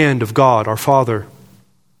right hand of God, our Father.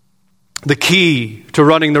 The key to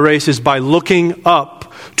running the race is by looking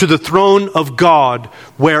up to the throne of God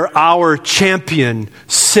where our champion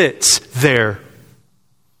sits there.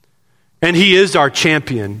 And he is our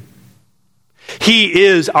champion. He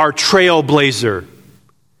is our trailblazer.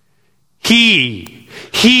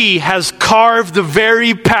 He has carved the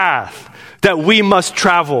very path that we must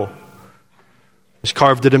travel. He's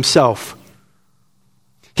carved it himself.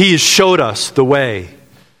 He has showed us the way.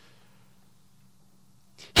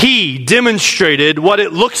 He demonstrated what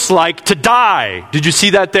it looks like to die. Did you see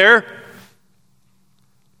that there?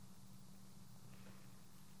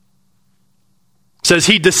 It says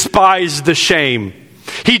he despised the shame.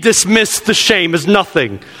 He dismissed the shame as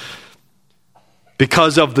nothing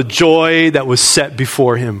because of the joy that was set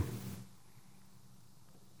before him.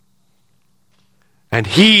 And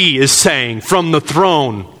he is saying from the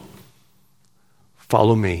throne,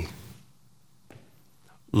 follow me.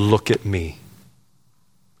 Look at me.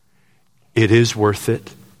 It is worth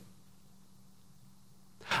it.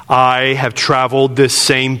 I have traveled this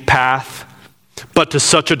same path, but to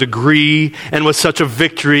such a degree and with such a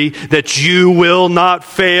victory that you will not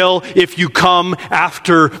fail if you come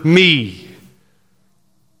after me.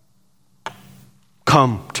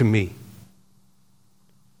 Come to me,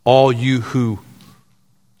 all you who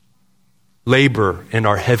labor and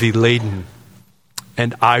are heavy laden,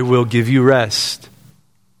 and I will give you rest.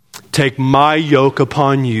 Take my yoke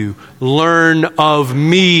upon you. Learn of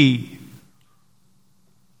me.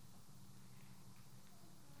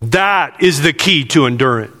 That is the key to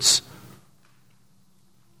endurance.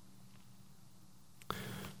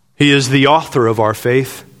 He is the author of our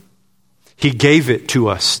faith. He gave it to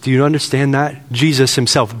us. Do you understand that? Jesus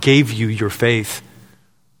himself gave you your faith.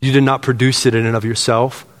 You did not produce it in and of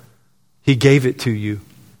yourself. He gave it to you.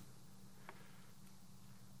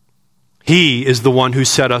 He is the one who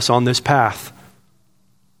set us on this path.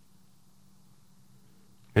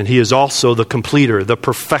 And he is also the completer, the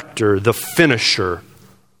perfecter, the finisher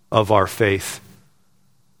of our faith.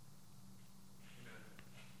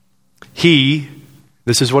 He,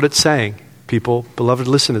 this is what it's saying, people, beloved,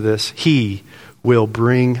 listen to this. He will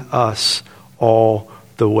bring us all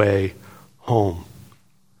the way home.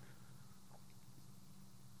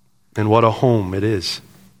 And what a home it is.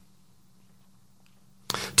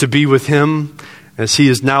 To be with him as he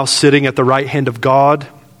is now sitting at the right hand of God.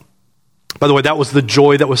 By the way, that was the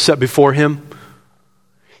joy that was set before him.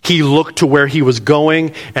 He looked to where he was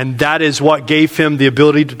going, and that is what gave him the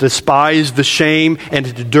ability to despise the shame and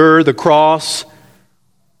to endure the cross.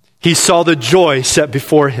 He saw the joy set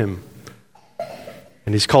before him.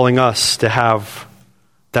 And he's calling us to have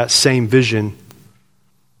that same vision.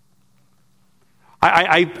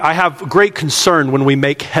 I have great concern when we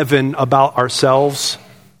make heaven about ourselves.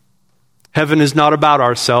 Heaven is not about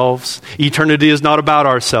ourselves. Eternity is not about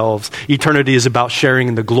ourselves. Eternity is about sharing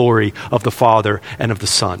in the glory of the Father and of the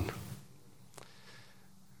Son.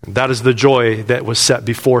 And that is the joy that was set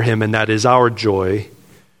before him, and that is our joy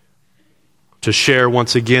to share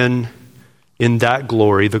once again in that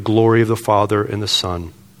glory, the glory of the Father and the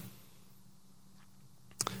Son.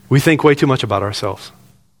 We think way too much about ourselves.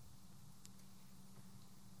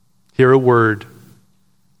 Hear a word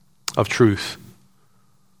of truth.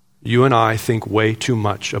 You and I think way too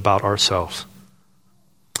much about ourselves.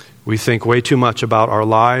 We think way too much about our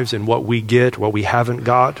lives and what we get, what we haven't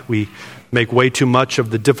got. We make way too much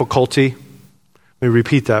of the difficulty. Let me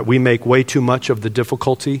repeat that. We make way too much of the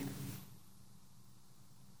difficulty.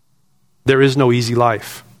 There is no easy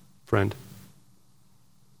life, friend.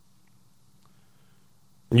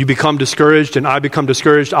 And you become discouraged, and I become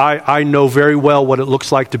discouraged. I know very well what it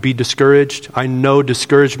looks like to be discouraged. I know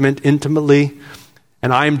discouragement intimately.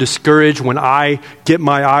 And I am discouraged when I get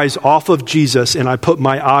my eyes off of Jesus and I put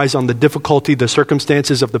my eyes on the difficulty, the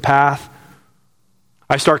circumstances of the path.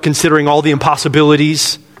 I start considering all the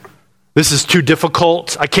impossibilities. This is too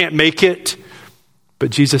difficult. I can't make it. But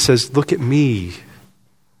Jesus says, look at me.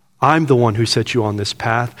 I'm the one who set you on this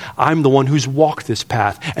path. I'm the one who's walked this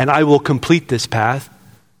path. And I will complete this path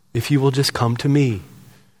if you will just come to me.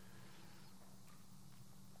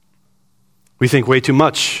 We think way too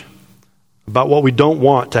much about what we don't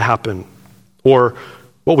want to happen or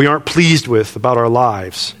what we aren't pleased with about our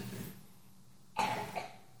lives.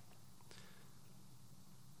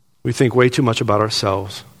 We think way too much about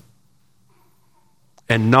ourselves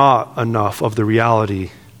and not enough of the reality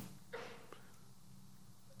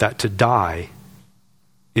that to die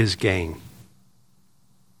is gain.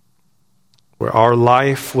 Where our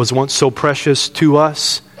life was once so precious to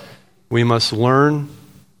us, we must learn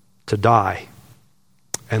to die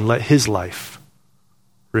and let his life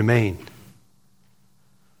remain.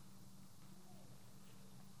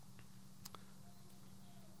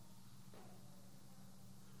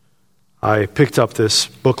 I picked up this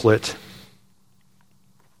booklet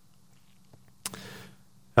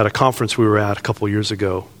at a conference we were at a couple years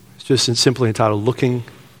ago. It's just simply entitled, Looking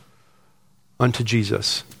Unto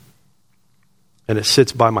Jesus. And it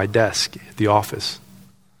sits by my desk at the office.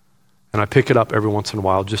 And I pick it up every once in a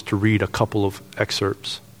while just to read a couple of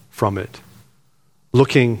excerpts from it.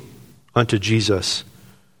 looking unto Jesus.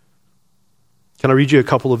 Can I read you a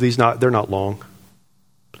couple of these? They're not long.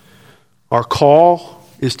 Our call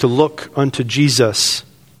is to look unto Jesus.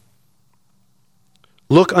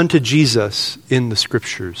 Look unto Jesus in the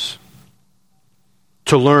Scriptures.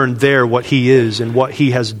 To learn there what he is and what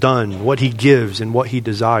he has done, what he gives and what he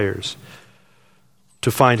desires.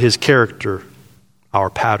 To find his character, our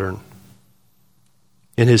pattern.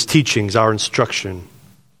 In his teachings, our instruction.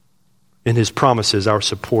 In his promises, our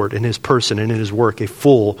support. In his person and in his work, a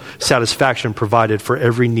full satisfaction provided for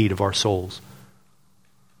every need of our souls.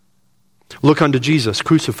 Look unto Jesus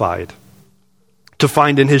crucified, to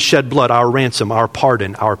find in his shed blood our ransom, our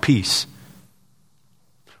pardon, our peace.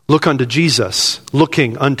 Look unto Jesus,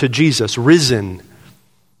 looking unto Jesus, risen,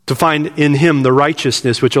 to find in him the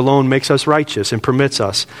righteousness which alone makes us righteous and permits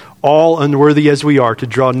us, all unworthy as we are, to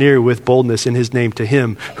draw near with boldness in his name to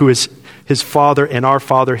him who is his Father and our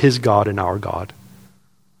Father, his God and our God.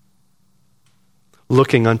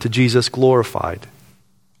 Looking unto Jesus glorified,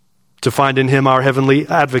 to find in him our heavenly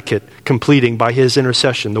advocate, completing by his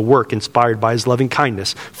intercession the work inspired by his loving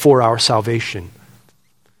kindness for our salvation.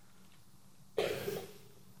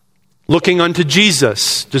 Looking unto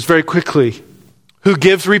Jesus, just very quickly, who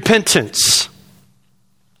gives repentance.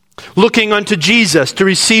 Looking unto Jesus to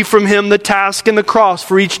receive from him the task and the cross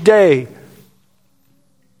for each day.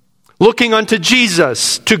 Looking unto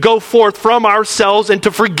Jesus to go forth from ourselves and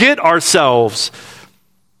to forget ourselves,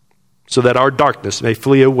 so that our darkness may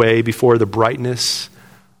flee away before the brightness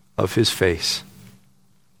of his face.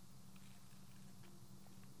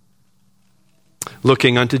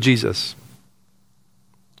 Looking unto Jesus,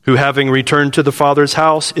 who having returned to the Father's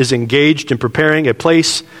house is engaged in preparing a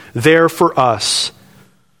place there for us.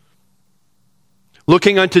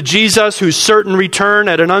 Looking unto Jesus, whose certain return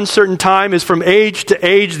at an uncertain time is from age to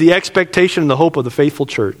age the expectation and the hope of the faithful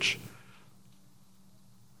church.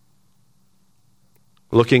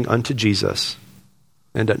 Looking unto Jesus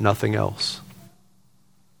and at nothing else.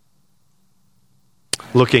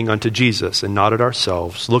 Looking unto Jesus and not at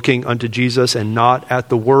ourselves. Looking unto Jesus and not at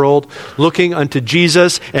the world. Looking unto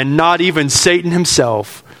Jesus and not even Satan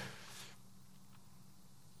himself.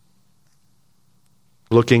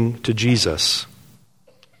 Looking to Jesus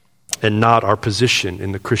and not our position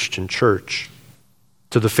in the Christian church,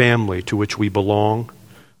 to the family to which we belong,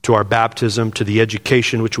 to our baptism, to the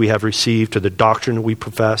education which we have received, to the doctrine we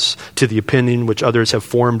profess, to the opinion which others have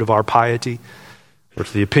formed of our piety, or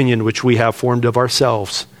to the opinion which we have formed of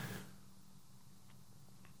ourselves.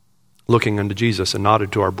 Looking unto Jesus and not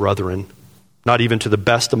unto our brethren, not even to the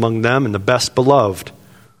best among them and the best beloved.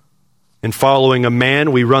 In following a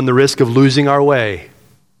man, we run the risk of losing our way.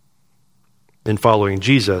 In following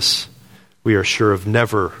Jesus, we are sure of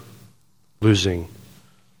never losing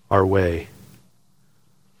our way.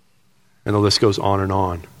 And the list goes on and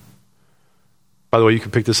on. By the way, you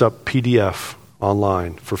can pick this up PDF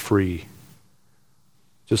online for free.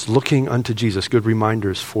 Just looking unto Jesus, good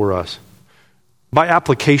reminders for us. By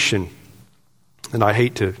application, and I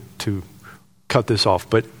hate to cut this off,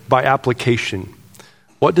 but by application,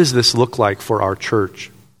 what does this look like for our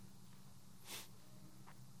church?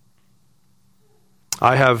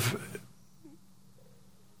 I have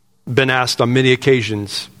been asked on many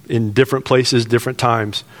occasions, in different places, different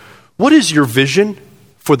times, what is your vision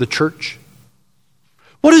for the church?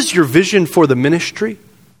 What is your vision for the ministry?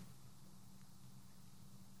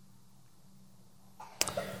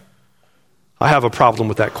 I have a problem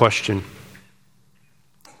with that question.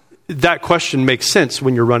 That question makes sense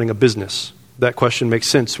when you're running a business. That question makes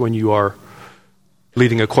sense when you are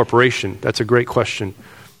leading a corporation. That's a great question.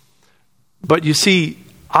 But you see,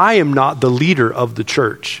 I am not the leader of the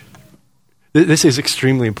church. This is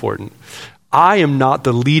extremely important. I am not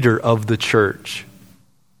the leader of the church.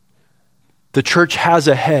 The church has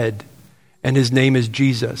a head, and his name is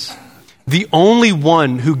Jesus. The only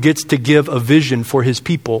one who gets to give a vision for his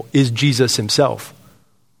people is Jesus himself.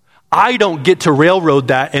 I don't get to railroad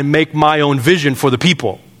that and make my own vision for the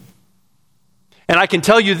people. And I can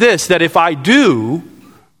tell you this, that if I do,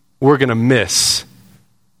 we're going to miss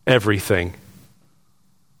everything.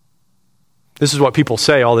 This is what people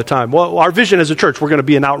say all the time. Well, our vision as a church, we're going to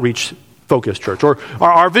be an outreach-focused church. Or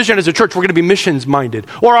our vision as a church, we're going to be missions-minded.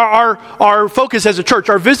 Or our focus as a church,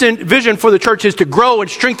 our vision for the church is to grow and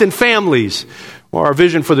strengthen families. Or our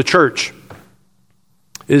vision for the church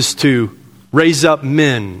is to raise up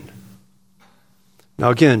men. Now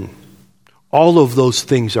again, all of those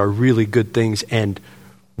things are really good things and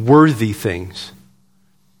worthy things.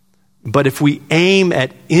 But if we aim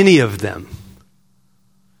at any of them,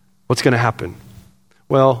 what's going to happen?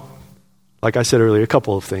 Well, like I said earlier, a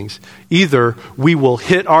couple of things. Either we will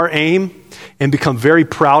hit our aim and become very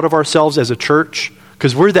proud of ourselves as a church,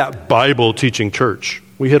 because we're that Bible-teaching church,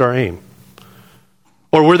 we hit our aim.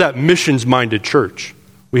 Or we're that missions-minded church,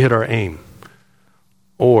 we hit our aim.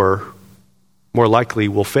 Or, more likely,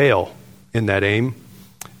 we'll fail in that aim,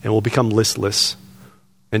 and we'll become listless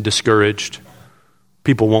and discouraged.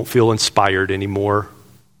 People won't feel inspired anymore.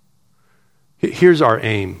 Here's our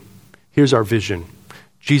aim. Here's our vision.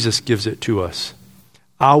 Jesus gives it to us.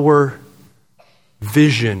 Our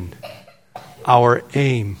vision, our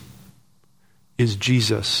aim is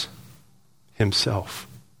Jesus himself.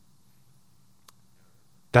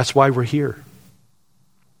 That's why we're here.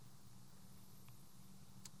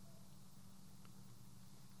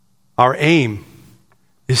 Our aim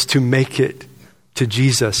is to make it to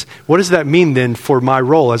Jesus. What does that mean then for my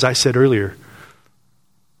role? As I said earlier,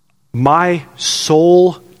 my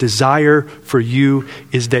sole desire for you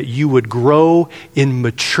is that you would grow in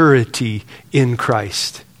maturity in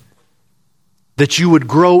Christ. That you would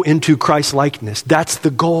grow into Christ likeness. That's the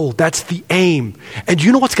goal. That's the aim. And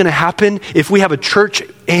you know what's going to happen if we have a church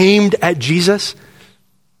aimed at Jesus?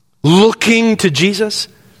 Looking to Jesus?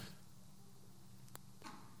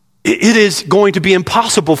 It is going to be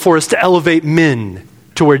impossible for us to elevate men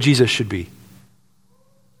to where Jesus should be.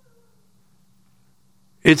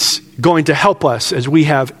 It's going to help us as we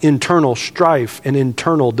have internal strife and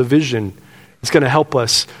internal division. It's going to help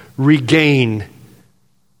us regain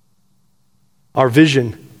our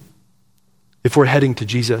vision if we're heading to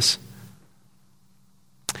Jesus.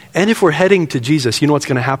 And if we're heading to Jesus, you know what's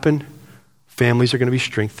going to happen? Families are going to be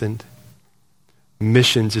strengthened.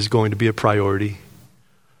 Missions is going to be a priority.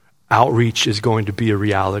 Outreach is going to be a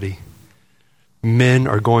reality. Men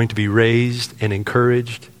are going to be raised and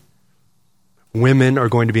encouraged. Women are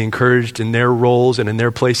going to be encouraged in their roles and in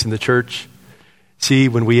their place in the church. See,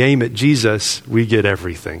 when we aim at Jesus, we get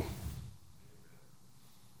everything.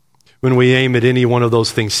 When we aim at any one of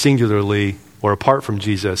those things singularly or apart from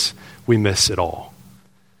Jesus, we miss it all.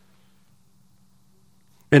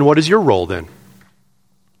 And what is your role then?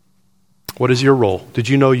 What is your role? Did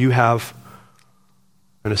you know you have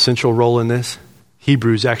an essential role in this?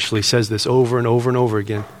 Hebrews actually says this over and over and over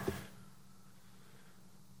again.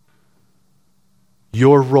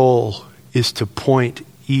 Your role is to point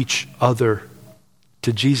each other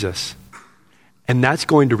to Jesus. And that's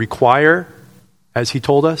going to require, as he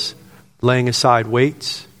told us, laying aside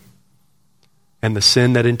weights and the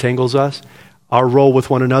sin that entangles us. Our role with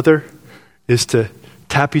one another is to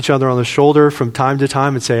tap each other on the shoulder from time to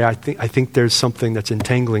time and say, I think there's something that's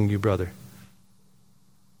entangling you, brother.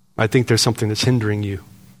 I think there's something that's hindering you,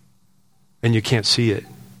 and you can't see it.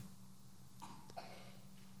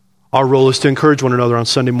 Our role is to encourage one another on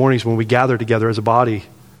Sunday mornings when we gather together as a body.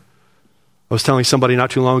 I was telling somebody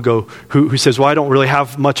not too long ago who says, well, I don't really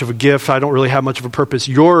have much of a gift. I don't really have much of a purpose.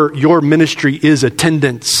 Your ministry is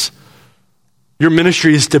attendance. Your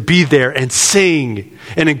ministry is to be there and sing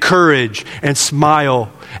and encourage and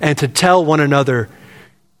smile and to tell one another,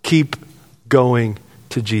 keep going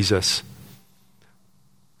to Jesus.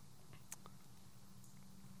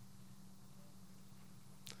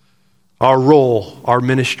 Our role, our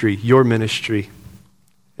ministry, your ministry,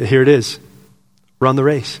 here it is. Run the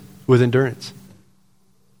race with endurance.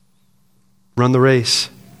 Run the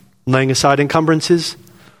race, laying aside encumbrances,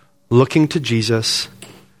 looking to Jesus,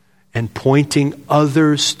 and pointing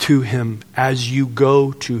others to him as you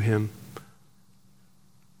go to him.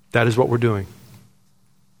 That is what we're doing.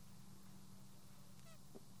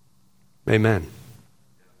 Amen.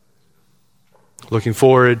 Looking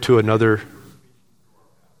forward to another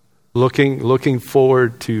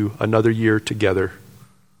year together.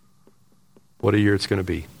 What a year it's going to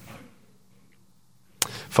be.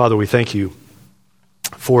 Father, we thank you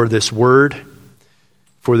for this word,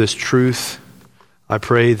 for this truth. I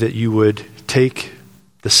pray that you would take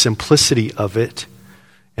the simplicity of it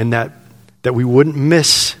and that we wouldn't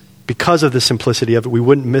miss, because of the simplicity of it, we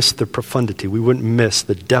wouldn't miss the profundity. We wouldn't miss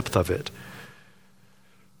the depth of it.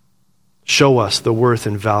 Show us the worth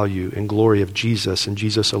and value and glory of Jesus and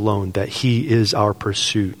Jesus alone, that he is our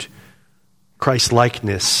pursuit.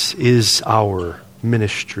 Christ-likeness is our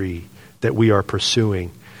ministry that we are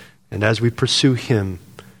pursuing. And as we pursue him,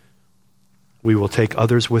 we will take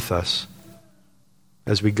others with us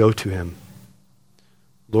as we go to him.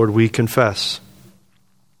 Lord, we confess,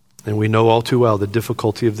 and we know all too well the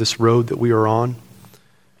difficulty of this road that we are on,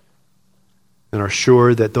 and are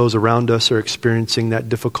sure that those around us are experiencing that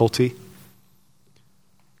difficulty.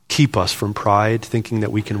 Keep us from pride, thinking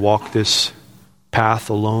that we can walk this path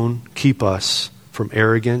alone. Keep us from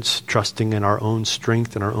arrogance, trusting in our own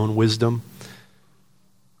strength and our own wisdom.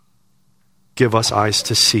 Give us eyes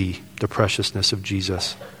to see the preciousness of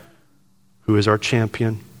Jesus, who who is our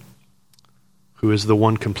champion, who is the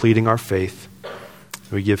one completing our faith.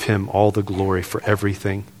 We give him all the glory for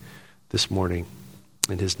everything this morning.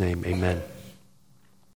 In his name, amen.